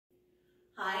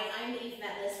Hi, I'm Eve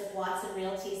Metlis with Watson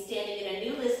Realty, standing in a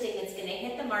new listing that's going to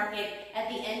hit the market at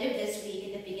the end of this week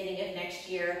and the beginning of next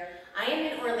year. I am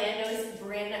in Orlando's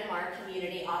Bryn Mawr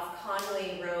community off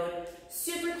Conway Road.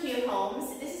 Super cute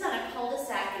homes. This is on a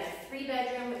cul-de-sac in a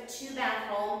 3-bedroom, 2-bath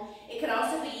home. It could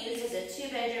also be used as a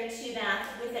 2-bedroom,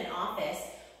 2-bath with an office.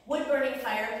 Wood-burning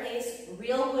fireplace,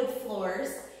 real wood floors,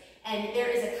 and there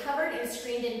is a covered and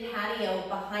screened-in patio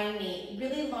behind me.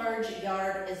 Really large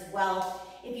yard as well.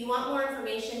 If you want more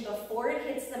information before it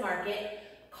hits the market,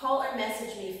 call or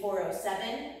message me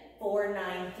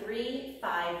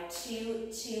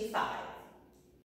 407-493-5225.